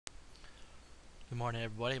Good morning,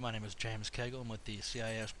 everybody. My name is James Cagle. I'm with the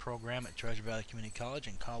CIS program at Treasure Valley Community College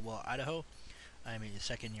in Caldwell, Idaho. I'm a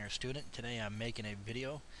second-year student. Today I'm making a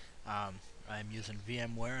video. I'm using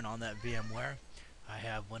VMware, and on that VMware I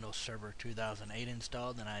have Windows Server 2008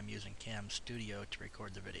 installed, and I'm using Cam Studio to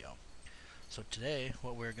record the video. So today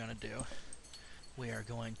what we're going to do, we are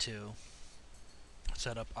going to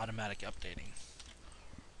set up automatic updating.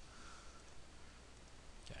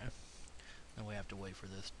 Okay. Then we have to wait for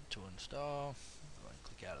this to install. Go ahead and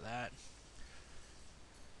click out of that.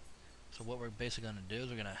 So what we're basically going to do is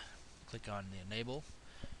we're going to click on the enable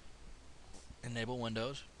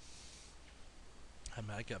Windows,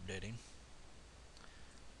 automatic updating.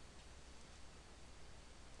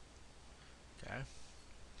 Okay.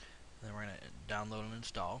 Then we're going to download and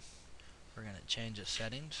install. We're going to change the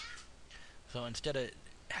settings. So instead of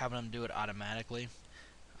having them do it automatically,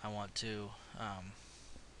 I want to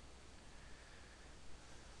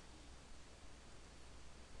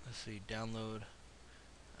let's see, download.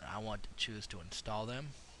 I want to choose to install them.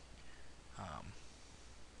 Give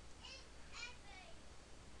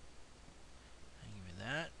me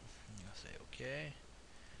that. I'm going to say OK.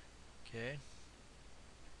 OK.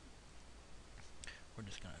 We're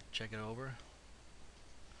just going to check it over.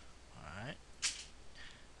 Alright.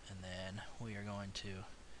 And then we are going to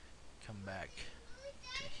come back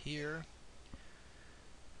to here.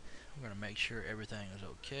 We're going to make sure everything is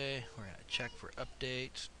okay. We're going to check for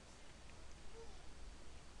updates.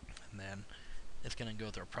 And then it's going to go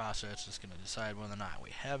through a process. It's going to decide whether or not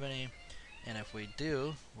we have any. And if we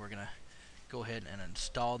do, we're going to go ahead and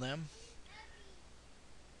install them.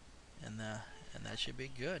 And that should be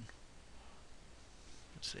good.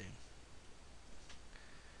 Let's see.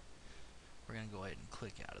 We're going to go ahead and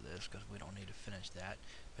click out of this because we don't need to finish that.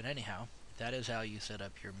 But anyhow, that is how you set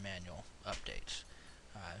up your manual updates.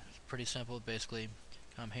 It's pretty simple. Basically,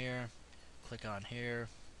 come here, click on here,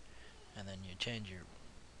 and then you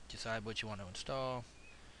decide what you want to install,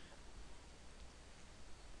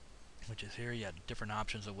 which is here. You have different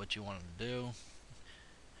options of what you want to do,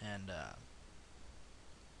 and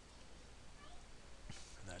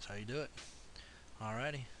that's how you do it.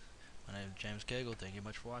 Alrighty, my name is James Cagle. Thank you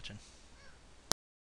much for watching.